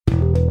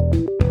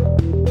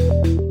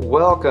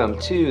Welcome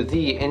to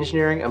the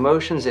Engineering,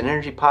 Emotions, and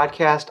Energy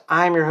Podcast.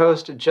 I'm your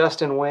host,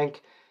 Justin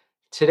Wink.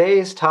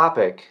 Today's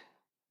topic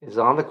is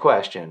on the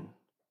question,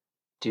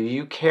 do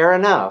you care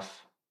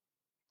enough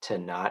to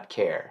not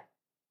care?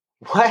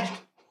 What?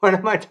 What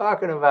am I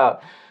talking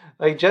about?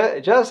 Like,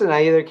 Justin,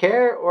 I either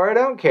care or I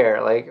don't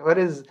care. Like,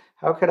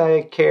 how could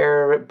I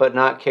care but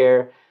not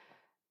care?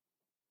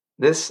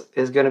 This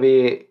is going to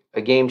be a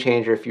game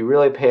changer if you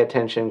really pay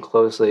attention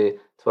closely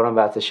to what I'm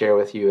about to share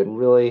with you and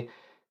really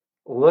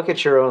look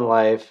at your own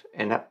life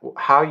and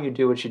how you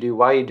do what you do,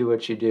 why you do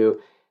what you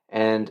do,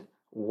 and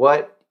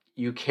what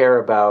you care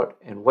about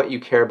and what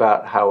you care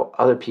about how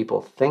other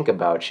people think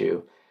about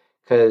you.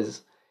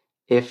 Because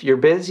if you're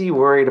busy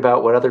worried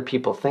about what other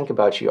people think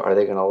about you, are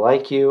they going to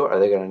like you? Are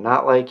they going to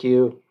not like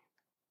you?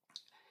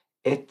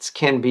 It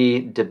can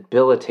be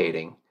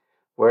debilitating.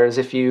 Whereas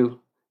if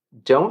you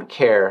don't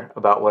care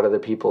about what other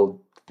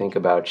people think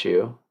about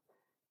you,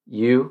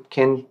 you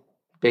can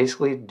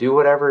basically do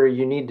whatever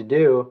you need to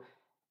do,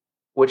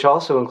 which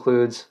also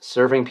includes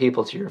serving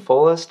people to your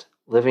fullest,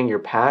 living your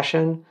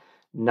passion,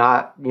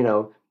 not,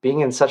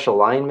 being in such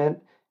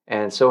alignment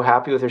and so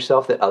happy with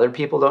yourself that other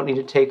people don't need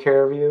to take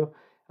care of you,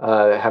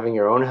 having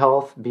your own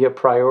health be a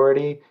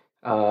priority,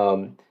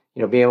 being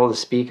able to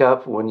speak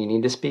up when you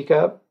need to speak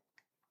up.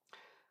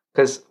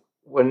 Because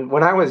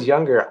when I was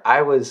younger,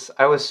 I was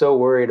so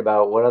worried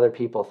about what other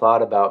people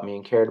thought about me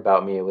and cared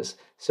about me. It was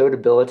so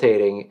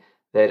debilitating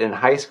that in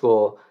high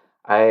school,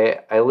 I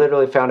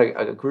literally found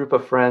a group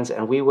of friends,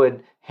 and we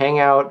would hang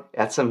out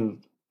at some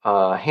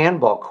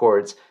handball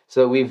courts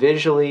so that we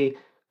visually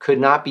could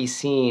not be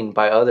seen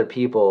by other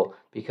people,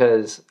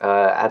 because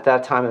at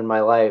that time in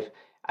my life,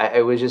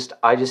 I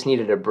just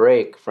needed a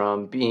break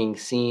from being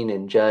seen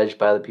and judged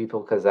by other people,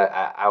 because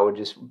I would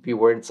just be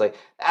worried. It's like,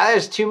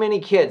 there's too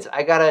many kids.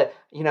 I gotta,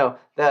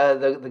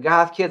 the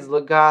goth kids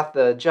look goth,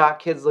 the jock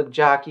kids look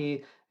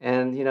jockey,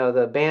 and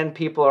the band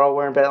people are all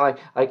wearing band.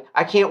 Like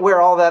I can't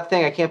wear all that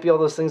thing. I can't be all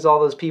those things,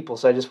 all those people.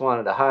 So I just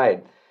wanted to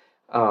hide,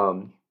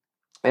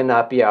 and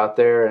not be out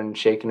there and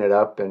shaking it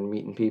up and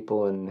meeting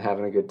people and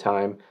having a good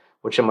time,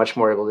 which I'm much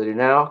more able to do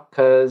now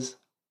because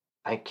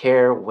I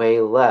care way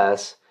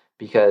less,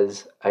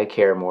 because I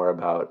care more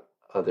about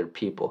other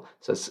people.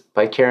 So it's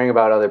by caring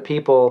about other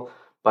people,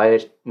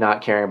 by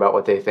not caring about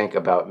what they think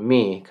about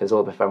me, because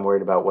if I'm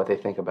worried about what they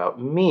think about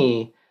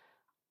me,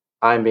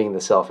 I'm being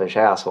the selfish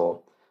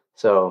asshole.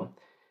 So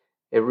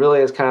it really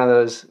is kind of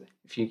those,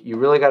 if you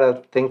really got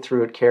to think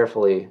through it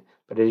carefully,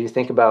 but as you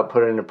think about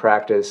putting it into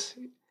practice,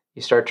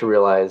 you start to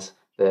realize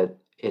that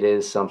it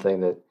is something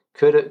that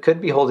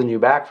could be holding you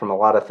back from a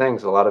lot of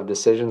things, a lot of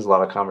decisions, a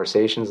lot of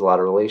conversations, a lot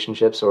of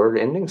relationships, or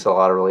endings to a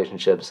lot of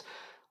relationships,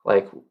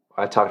 like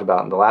I talked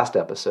about in the last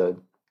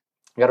episode.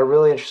 I got a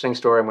really interesting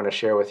story I'm going to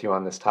share with you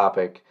on this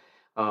topic.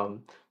 But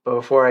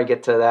before I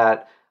get to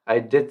that, I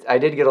did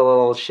get a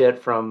little shit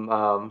from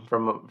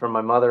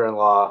my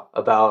mother-in-law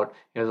about,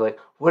 like,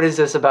 what is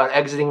this about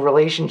exiting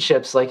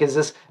relationships? Like,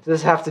 does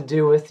this have to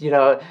do with,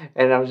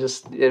 and I'm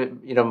just,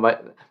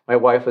 my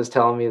wife was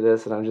telling me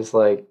this, and I'm just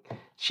like,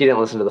 she didn't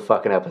listen to the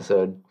fucking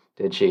episode,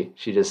 did she?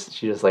 She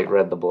just like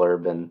read the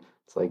blurb, and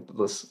it's like,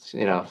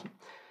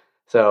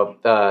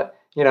 so,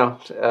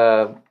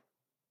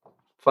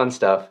 fun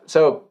stuff.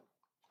 So,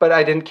 but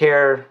I didn't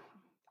care.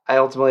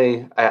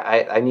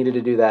 I needed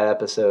to do that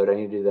episode. I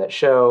needed to do that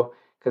show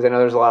because I know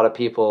there's a lot of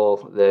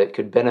people that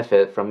could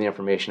benefit from the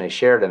information I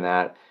shared in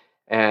that.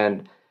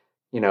 And,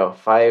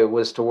 if I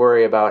was to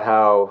worry about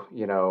how,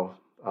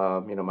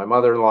 my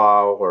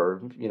mother-in-law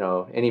or,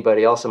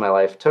 anybody else in my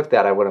life took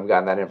that, I wouldn't have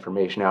gotten that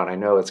information out. And I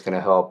know it's going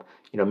to help,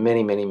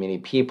 many, many, many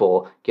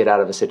people get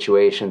out of a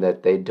situation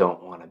that they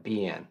don't want to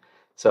be in.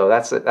 So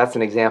that's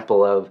an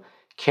example of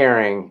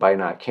caring by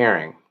not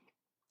caring.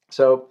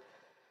 So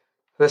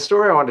the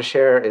story I wanted to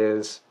share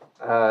is,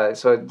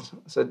 so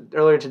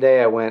earlier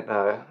today I went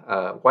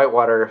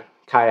whitewater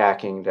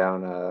kayaking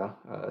down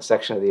a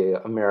section of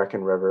the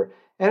American River,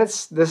 and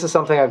this is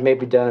something I've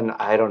maybe done,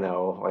 I don't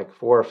know, like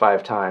 4 or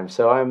 5 times.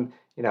 So I'm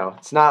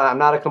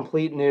not a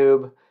complete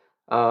noob,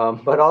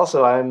 but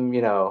also I'm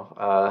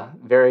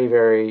very,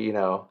 very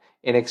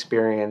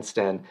inexperienced,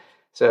 and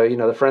so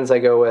the friends I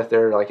go with,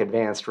 they're like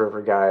advanced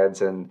river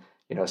guides, and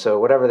so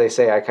whatever they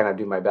say, I kind of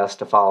do my best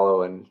to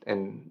follow,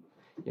 and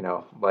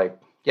like,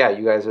 yeah,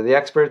 you guys are the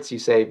experts. You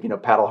say,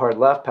 paddle hard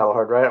left, paddle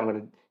hard right. I'm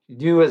going to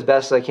do as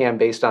best as I can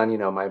based on,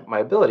 my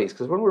abilities.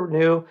 Because when we're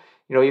new,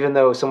 even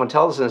though someone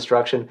tells us an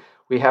instruction,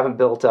 we haven't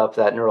built up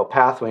that neural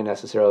pathway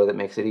necessarily that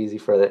makes it easy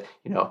for the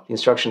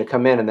instruction to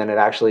come in, and then it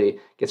actually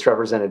gets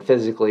represented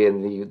physically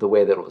in the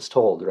way that it was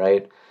told,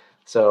 right?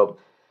 So,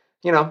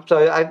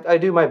 so I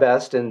do my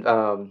best, and,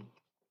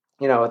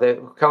 they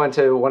come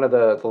into one of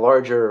the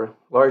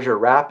larger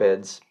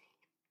rapids,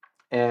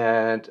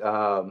 and,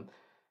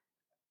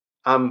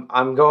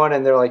 I'm going,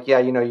 and they're like, yeah,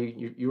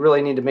 you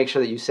really need to make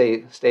sure that you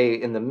stay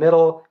in the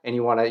middle, and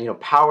you want to,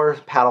 power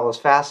paddle as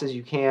fast as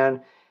you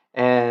can.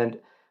 And,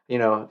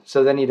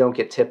 so then you don't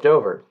get tipped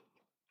over.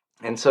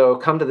 And so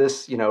come to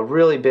this,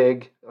 really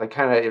big, like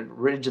kind of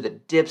ridge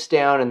that dips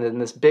down, and then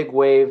this big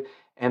wave.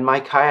 and my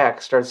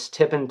kayak starts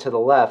tipping to the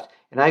left,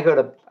 and I go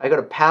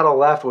to paddle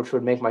left, which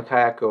would make my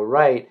kayak go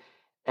right,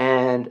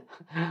 and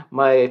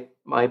my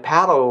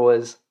paddle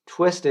was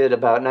twisted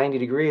about 90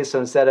 degrees. So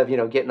instead of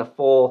getting a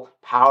full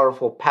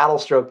powerful paddle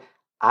stroke,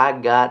 I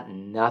got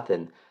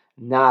nothing,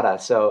 nada.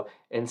 So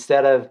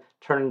instead of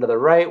turning to the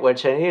right,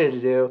 which I needed to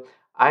do,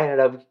 I ended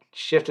up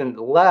shifting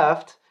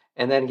left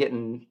and then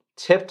getting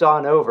tipped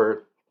on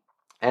over.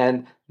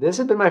 And this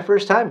had been my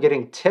first time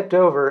getting tipped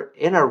over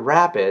in a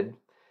rapid.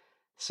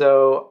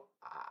 So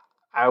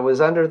I was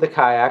under the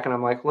kayak and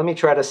I'm like, let me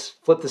try to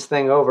flip this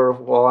thing over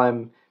while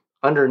I'm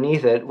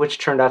underneath it, which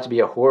turned out to be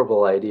a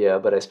horrible idea.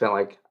 But I spent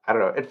like, I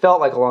don't know, it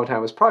felt like a long time.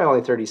 It was probably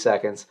only 30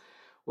 seconds,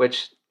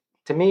 which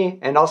to me,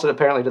 and also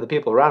apparently to the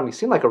people around me,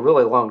 seemed like a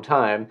really long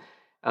time.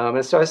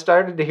 And so I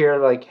started to hear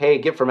like, hey,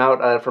 get from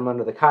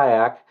under the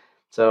kayak.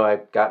 So I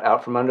got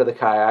out from under the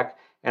kayak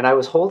and I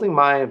was holding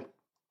my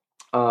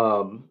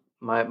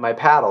my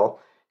paddle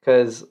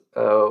because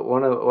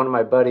one of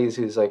my buddies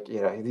who's like,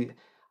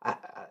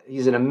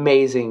 he's an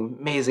amazing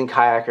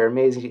kayaker,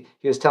 amazing.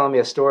 He was telling me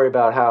a story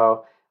about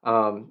how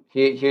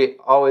he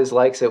always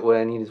likes it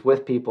when he's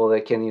with people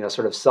that can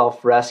sort of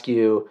self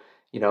rescue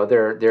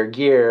their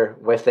gear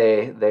if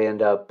they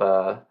end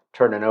up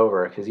turning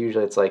over, because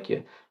usually it's like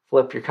you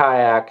flip your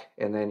kayak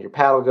and then your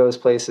paddle goes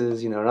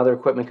places, and other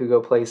equipment could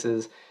go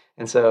places,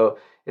 and so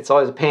it's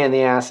always a pain in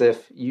the ass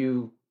if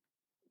you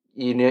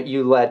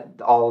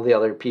let all the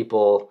other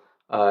people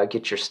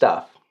get your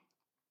stuff,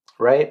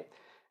 right?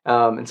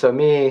 And so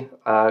me,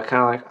 kind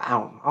of like, I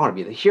want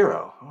to be the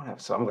hero.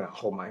 So I'm going to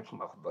hold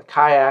the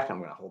kayak. I'm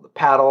going to hold the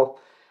paddle.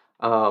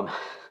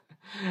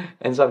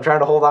 And so I'm trying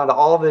to hold on to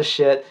all this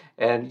shit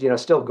and,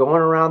 still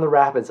going around the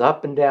rapids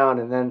up and down.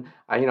 And then,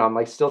 I'm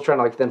like still trying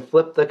to like then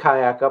flip the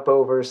kayak up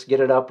over, get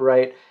it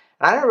upright.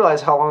 And I didn't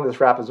realize how long this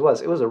rapids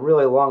was. It was a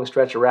really long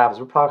stretch of rapids.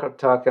 We're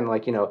talking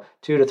like, 2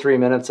 to 3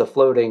 minutes of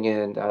floating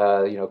in,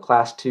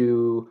 class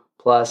 2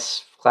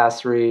 plus class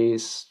 3,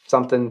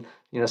 something,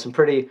 some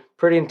pretty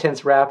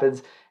intense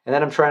rapids. And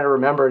then I'm trying to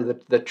remember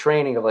the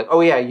training of like,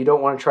 oh yeah, you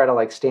don't want to try to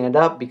like stand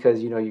up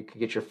because, you could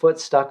get your foot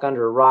stuck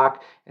under a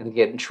rock and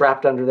get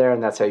trapped under there,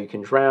 and that's how you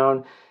can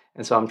drown.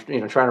 And so I'm,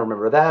 trying to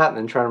remember that, and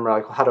then trying to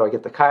remember like, how do I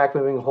get the kayak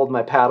moving, hold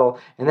my paddle,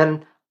 and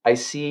then I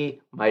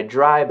see my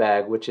dry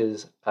bag, which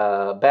is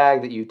a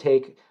bag that you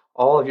take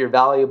all of your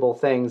valuable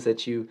things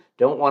that you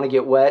don't want to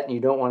get wet and you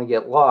don't want to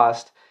get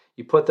lost.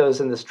 You put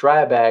those in this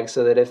dry bag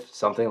so that if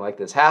something like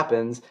this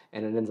happens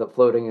and it ends up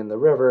floating in the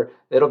river,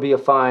 it'll be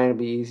it'll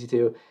be easy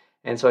to.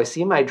 And so I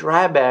see my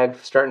dry bag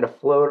starting to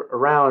float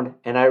around,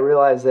 and I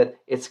realize that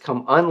it's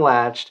come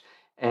unlatched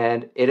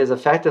and it is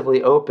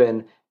effectively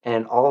open,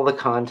 and all the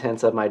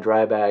contents of my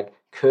dry bag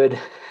could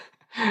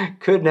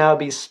now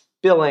be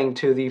spilling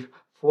to the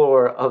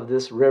floor of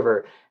this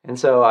river. And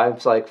so I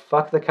was like,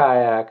 fuck the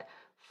kayak,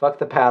 fuck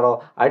the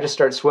paddle. I just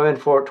start swimming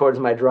towards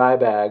my dry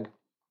bag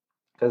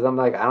because I'm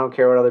like, I don't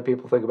care what other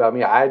people think about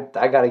me. I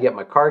got to get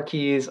my car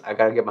keys. I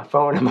got to get my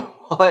phone and my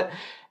wallet,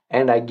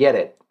 and I get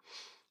it.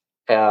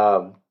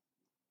 And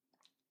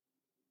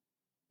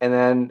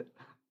then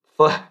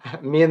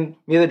me and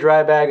the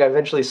dry bag, I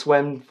eventually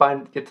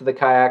get to the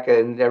kayak,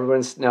 and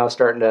everyone's now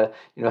starting to,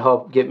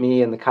 help get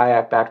me and the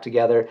kayak back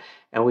together.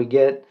 And we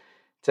get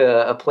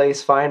to a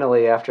place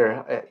finally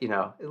after,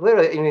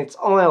 literally, it's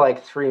only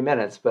like 3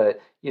 minutes,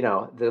 but,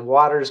 the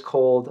water's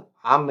cold.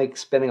 I'm like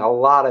spending a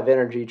lot of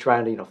energy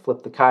trying to,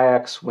 flip the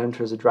kayak, swim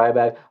towards the dry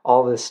bag,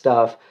 all this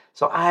stuff.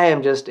 So I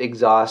am just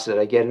exhausted.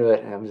 I get into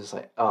it and I'm just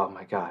like, oh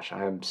my gosh,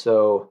 I am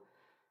so,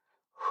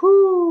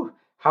 whoo.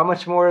 How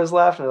much more is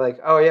left? And they're like,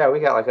 oh yeah, we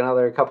got like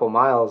another couple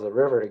miles of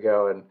river to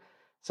go. And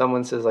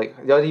someone says like,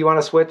 yo, do you want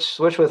to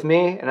switch with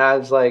me? And I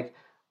was like,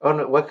 oh,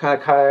 no, what kind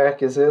of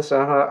kayak is this?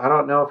 I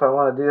don't know if I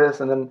want to do this.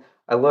 And then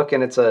I look,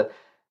 and it's a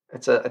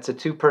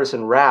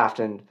 2-person raft.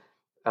 And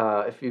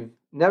if you've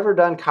never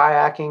done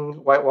kayaking,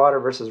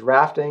 whitewater versus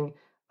rafting,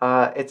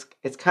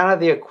 it's kind of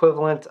the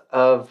equivalent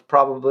of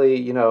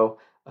probably,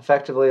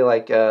 effectively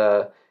like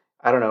I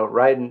don't know,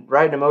 riding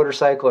a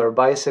motorcycle or a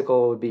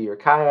bicycle would be your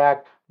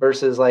kayak,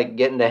 versus like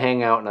getting to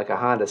hang out in like a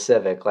Honda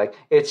Civic. Like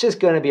it's just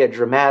going to be a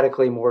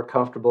dramatically more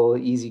comfortable,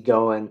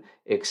 easygoing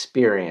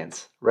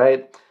experience,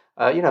 right?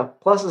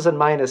 Pluses and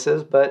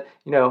minuses, but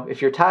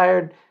if you're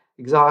tired,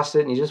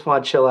 exhausted, and you just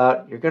want to chill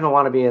out, you're going to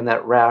want to be in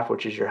that raft,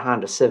 which is your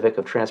Honda Civic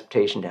of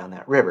transportation down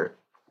that river.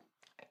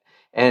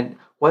 And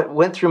what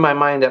went through my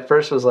mind at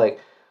first was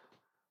like,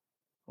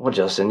 well,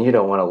 Justin, you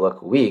don't want to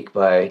look weak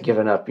by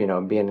giving up, being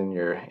in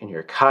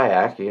your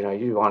kayak. You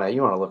want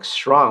to look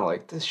strong.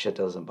 Like, this shit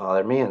doesn't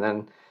bother me. And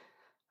then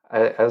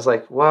I was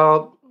like,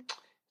 well,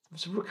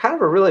 it's kind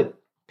of a really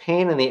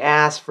pain in the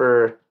ass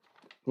for,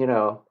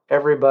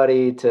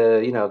 everybody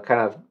to,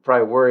 kind of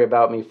probably worry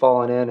about me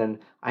falling in. And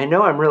I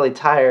know I'm really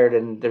tired,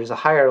 and there's a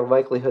higher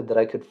likelihood that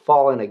I could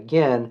fall in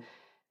again.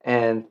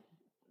 And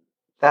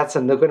that's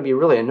going to be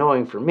really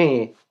annoying for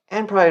me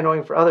and probably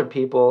annoying for other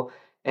people.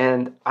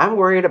 And I'm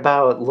worried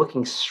about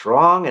looking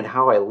strong and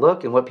how I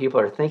look and what people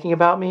are thinking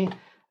about me.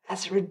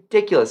 That's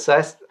ridiculous.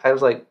 So I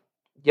was like,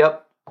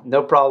 yep,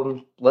 no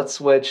problem. Let's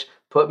switch.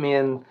 Put me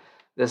in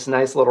this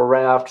nice little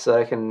raft so that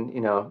I can,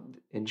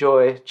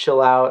 enjoy,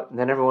 chill out, and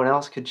then everyone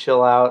else could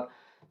chill out.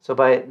 So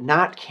by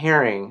not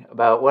caring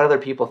about what other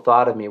people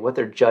thought of me, what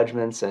their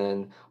judgments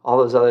and all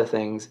those other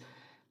things,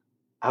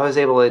 I was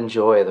able to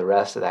enjoy the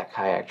rest of that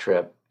kayak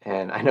trip.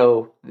 And I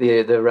know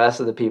the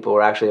rest of the people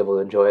were actually able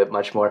to enjoy it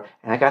much more.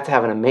 And I got to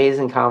have an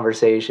amazing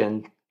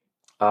conversation,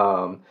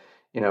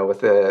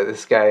 with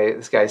this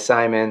guy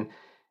Simon,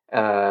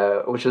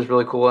 which was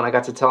really cool. And I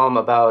got to tell him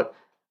about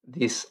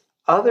this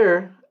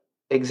other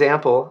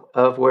example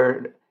of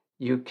where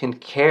you can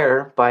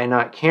care by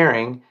not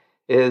caring.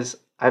 Is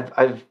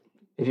I've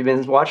if you've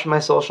been watching my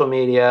social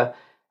media,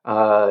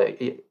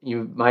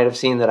 you might have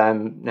seen that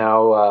I'm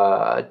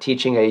now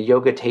teaching a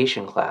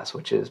yogatation class,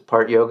 which is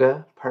part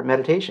yoga, part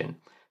meditation.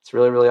 It's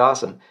really, really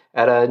awesome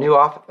at a new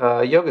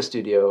yoga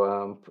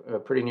studio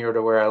pretty near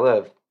to where I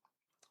live.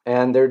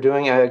 And they're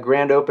doing a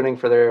grand opening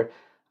for their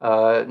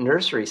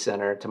nursery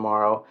center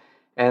tomorrow.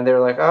 And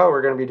they're like, oh,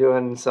 we're going to be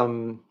doing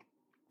some,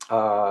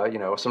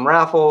 some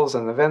raffles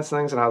and events and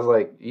things. And I was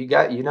like,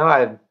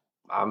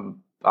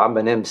 I'm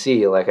an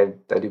MC. Like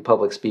I do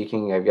public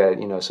speaking. I've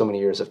got, so many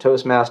years of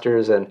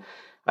Toastmasters, and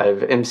I've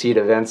MC'd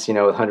events,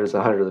 with hundreds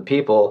and hundreds of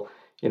people,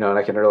 and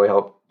I can really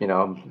help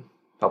them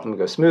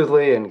go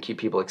smoothly and keep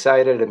people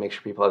excited and make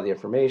sure people have the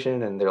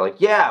information. And they're like,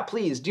 yeah,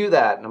 please do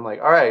that. And I'm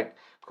like, all right,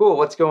 cool.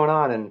 What's going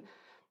on? And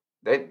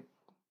they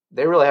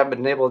really haven't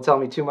been able to tell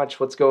me too much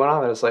what's going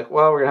on. They're just like,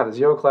 well, we're going to have this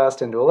yoga class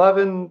 10 to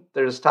 11.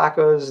 There's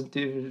tacos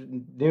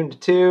noon to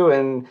 2.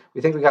 And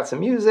we think we got some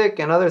music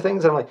and other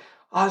things. And I'm like,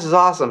 oh, this is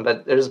awesome.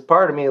 But there's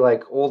part of me,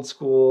 like old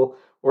school,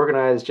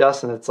 organized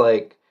Justin. It's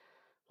like,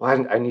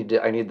 well, I need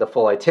the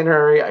full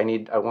itinerary.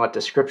 I want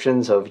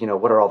descriptions of,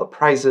 what are all the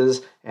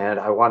prizes. And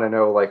I want to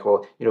know, like,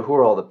 well, who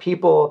are all the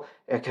people?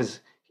 Because,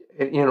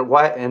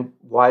 why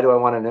do I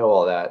want to know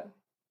all that?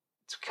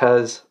 It's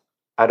because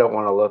I don't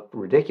want to look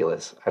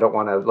ridiculous. I don't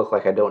want to look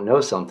like I don't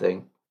know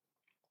something.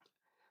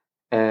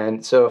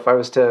 And so if I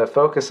was to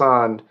focus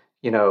on,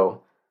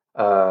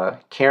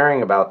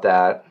 caring about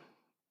that,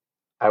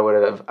 I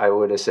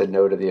would have said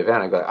no to the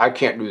event. I go, I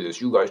can't do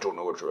this. You guys don't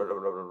know what. Blah, blah,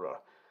 blah, blah.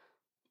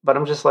 But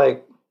I'm just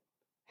like,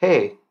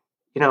 hey,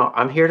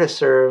 I'm here to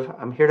serve.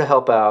 I'm here to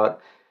help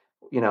out.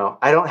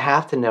 I don't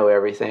have to know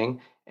everything,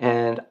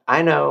 and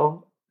I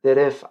know that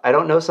if I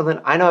don't know something,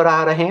 I know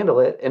how to handle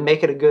it and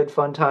make it a good,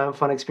 fun time,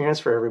 fun experience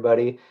for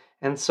everybody.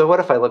 And so what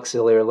if I look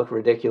silly or look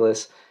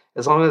ridiculous?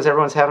 As long as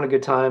everyone's having a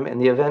good time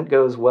and the event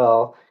goes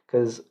well,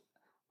 because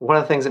one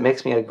of the things that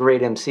makes me a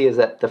great MC is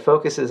that the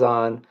focus is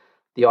on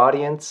the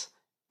audience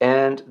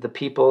and the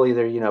people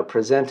either,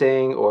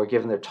 presenting or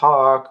giving their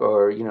talk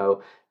or,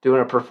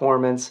 doing a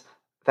performance.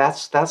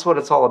 That's what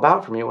it's all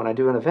about for me when I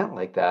do an event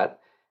like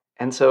that.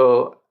 And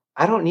so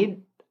I don't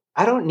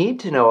need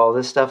to know all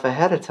this stuff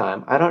ahead of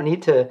time. I don't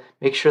need to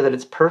make sure that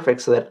it's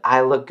perfect so that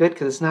I look good,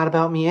 because it's not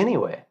about me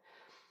anyway.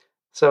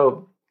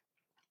 So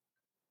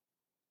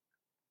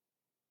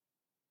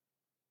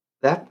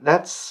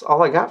that's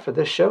all I got for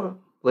this show,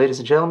 ladies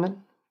and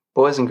gentlemen,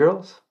 boys and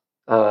girls,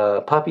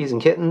 puppies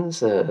and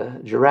kittens,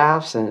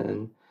 giraffes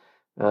and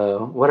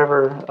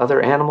whatever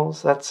other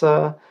animals. That's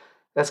kind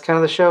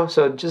of the show.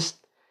 So just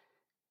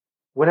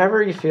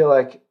whenever you feel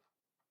like,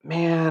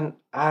 man,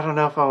 I don't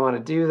know if I want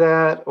to do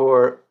that,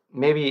 or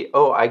maybe,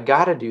 oh, I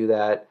got to do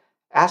that,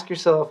 ask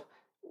yourself,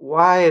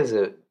 why is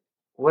it?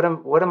 What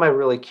am I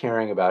really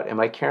caring about? Am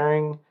I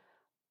caring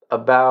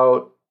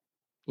about,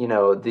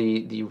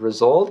 the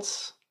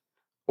results,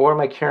 or am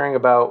I caring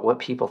about what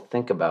people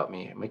think about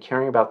me? Am I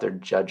caring about their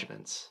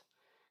judgments?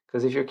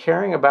 Because if you're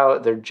caring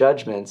about their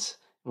judgments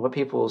and what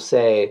people will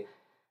say,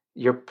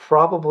 you're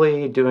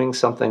probably doing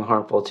something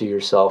harmful to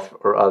yourself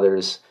or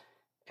others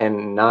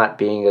and not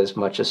being as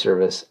much a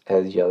service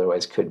as you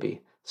otherwise could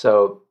be.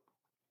 So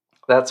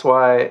that's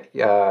why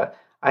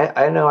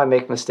I know I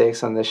make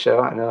mistakes on this show.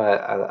 I know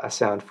I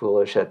sound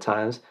foolish at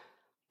times,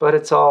 but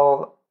it's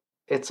all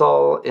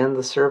in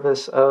the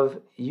service of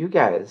you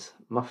guys,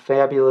 my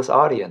fabulous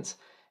audience.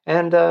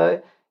 And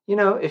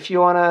if you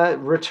want to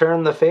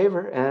return the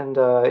favor and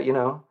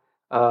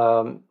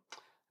um,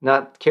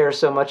 not care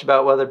so much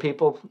about what other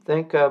people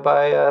think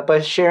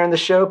by sharing the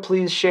show,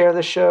 please share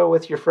the show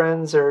with your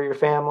friends or your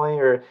family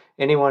or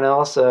anyone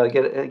else.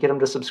 Get them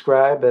to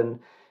subscribe and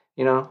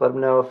let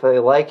them know if they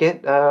like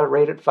it.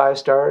 Rate it 5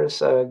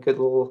 stars. A good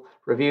little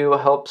review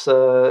helps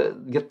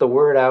get the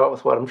word out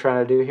with what I'm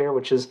trying to do here,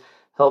 which is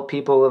help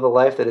people live a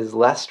life that is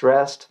less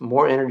stressed,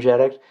 more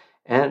energetic,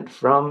 and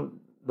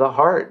from the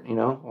heart. I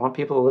want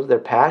people to live their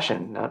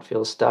passion, not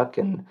feel stuck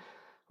and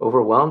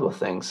overwhelmed with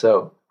things.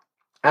 So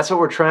that's what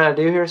we're trying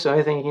to do here. So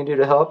anything you can do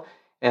to help.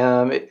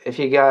 If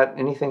you got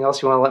anything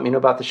else you want to let me know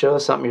about the show,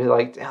 something you're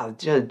like, oh,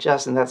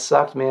 Justin, that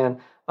sucked, man.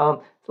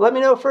 Let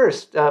me know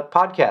first.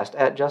 Podcast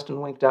at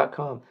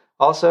justinwink.com.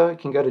 Also, you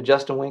can go to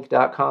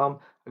justinwink.com.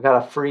 I've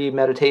got a free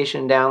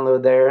meditation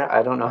download there.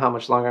 I don't know how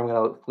much longer I'm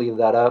going to leave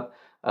that up.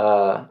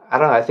 I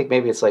don't know. I think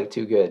maybe it's like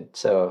too good.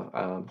 So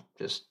I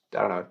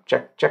don't know.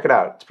 Check it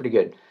out. It's pretty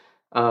good.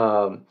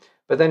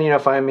 But But then,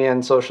 find me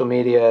on social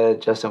media,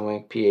 Justin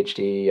Wink,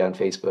 PhD on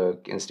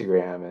Facebook,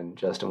 Instagram, and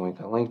Justin Wink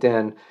on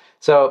LinkedIn.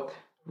 So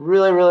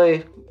really,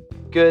 really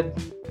good.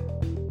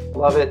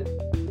 Love it.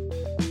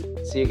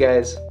 See you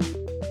guys.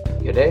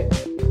 Good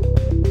day.